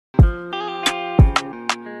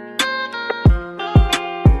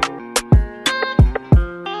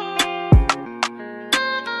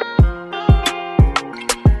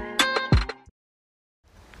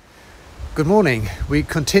Good morning. We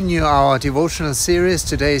continue our devotional series.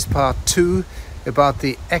 Today is part 2 about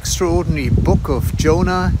the extraordinary book of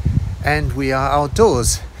Jonah, and we are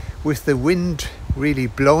outdoors with the wind really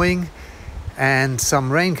blowing and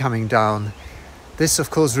some rain coming down. This of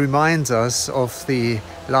course reminds us of the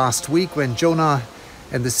last week when Jonah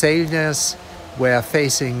and the sailors were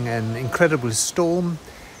facing an incredible storm.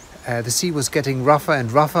 The sea was getting rougher and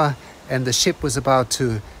rougher and the ship was about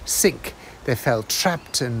to sink. They felt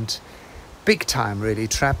trapped, and big time really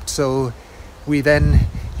trapped. So we then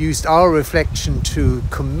used our reflection to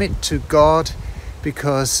commit to God,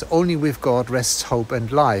 because only with God rests hope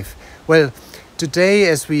and life. Well, today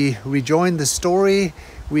as we rejoin the story,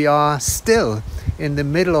 we are still in the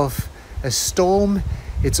middle of a storm.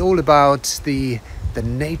 It's all about the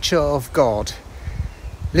nature of God.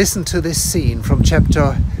 Listen to this scene from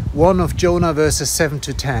chapter 1 of Jonah, verses 7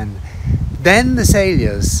 to 10. Then the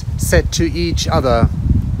sailors said to each other,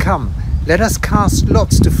 "Come, let us cast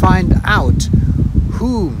lots to find out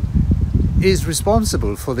whom is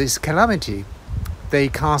responsible for this calamity." They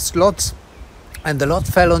cast lots, and the lot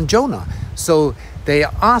fell on Jonah. So they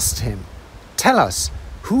asked him, "Tell us,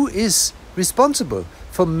 who is responsible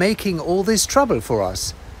for making all this trouble for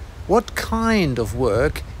us? What kind of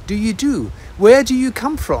work do you do? Where do you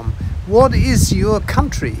come from? What is your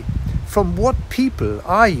country? From what people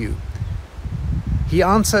are you?" He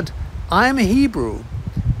answered, "I am a Hebrew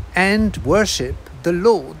and worship the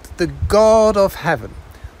Lord, the God of heaven,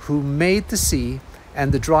 who made the sea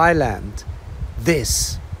and the dry land."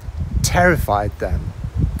 This terrified them,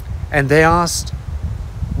 and they asked,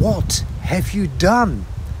 "What have you done?"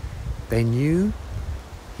 They knew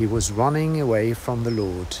he was running away from the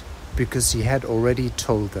Lord, because he had already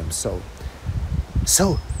told them so.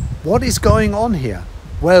 So, what is going on here?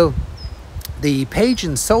 Well, the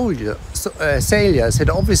pagan sailors had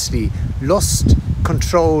obviously lost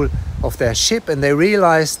control of their ship, and they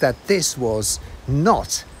realized that this was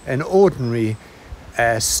not an ordinary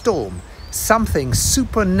storm. Something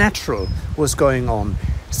supernatural was going on.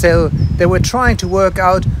 So they were trying to work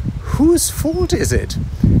out whose fault is it,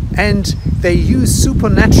 and they used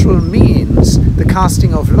supernatural means, the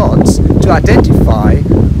casting of lots, to identify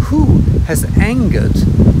who has angered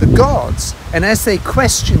the gods. And as they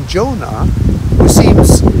question Jonah, who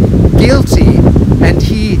seems guilty, and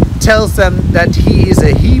he tells them that he is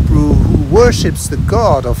a Hebrew who worships the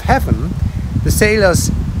God of heaven, the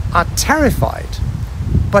sailors are terrified.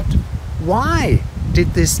 But why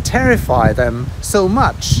did this terrify them so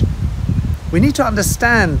much? We need to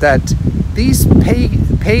understand that these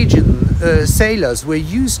pagan sailors were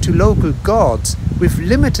used to local gods with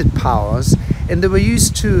limited powers, and they were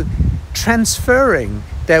used to transferring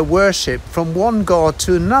their worship from one god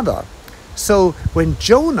to another. So when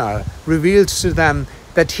Jonah revealed to them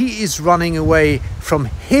that he is running away from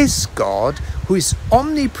his God, who is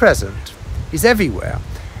omnipresent, is everywhere,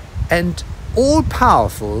 and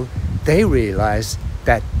all-powerful, they realized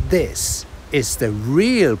that this is the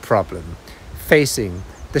real problem facing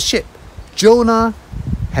the ship. Jonah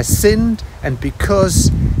has sinned, and because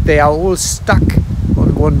they are all stuck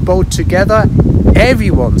on one boat together,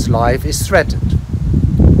 everyone's life is threatened.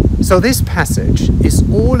 So this passage is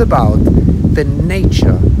all about the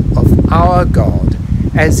nature of our God,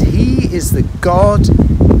 as he is the God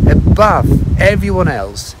above everyone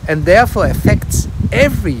else, and therefore affects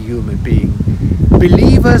every human being,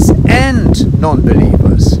 believers and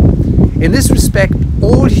non-believers. In this respect,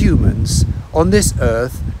 all humans on this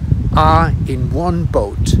earth are in one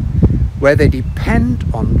boat, where they depend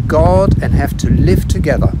on God and have to live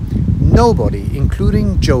together. Nobody,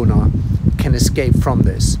 including Jonah, can escape from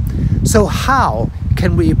this. So how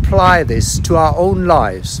can we apply this to our own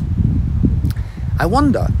lives? I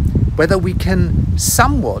wonder whether we can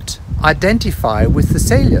somewhat identify with the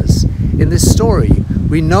sailors. In this story,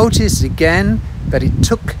 we notice again that it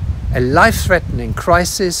took a life-threatening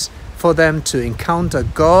crisis for them to encounter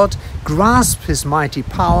God, grasp his mighty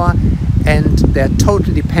power, and their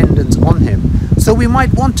total dependence on him. So we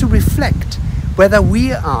might want to reflect whether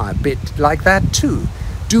we are a bit like that too.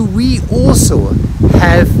 Do we also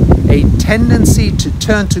have a tendency to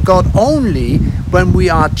turn to God only when we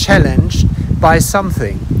are challenged by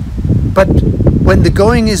something? But when the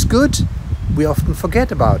going is good, we often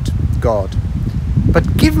forget about God.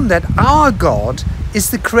 But given that our God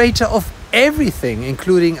is the creator of everything,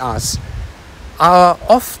 including us, our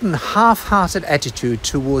often half-hearted attitude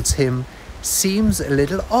towards him seems a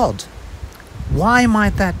little odd. Why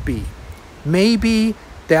might that be? Maybe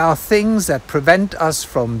there are things that prevent us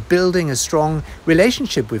from building a strong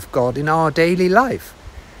relationship with God in our daily life.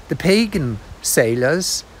 The pagan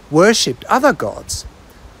sailors worshipped other gods.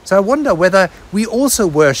 So I wonder whether we also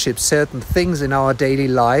worship certain things in our daily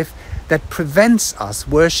life that prevents us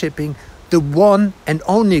worshipping the one and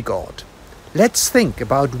only God. Let's think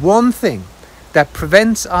about one thing that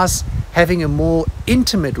prevents us having a more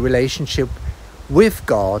intimate relationship with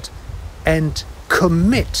God and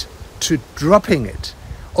commit to dropping it,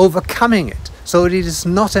 overcoming it, so that it is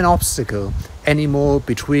not an obstacle anymore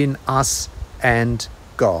between us and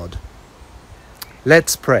God.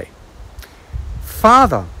 Let's pray.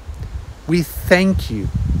 Father, we thank you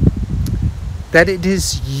that it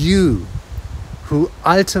is you who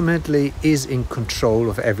ultimately is in control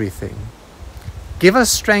of everything. Give us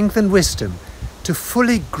strength and wisdom to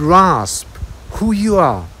fully grasp who you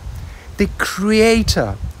are, the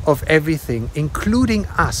creator of everything, including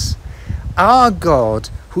us, our God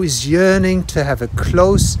who is yearning to have a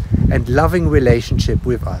close and loving relationship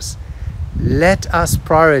with us. Let us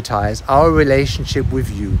prioritize our relationship with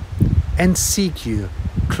you and seek you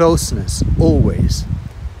closeness always.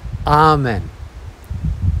 Amen.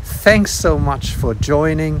 Thanks so much for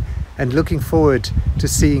joining and looking forward to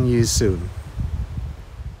seeing you soon.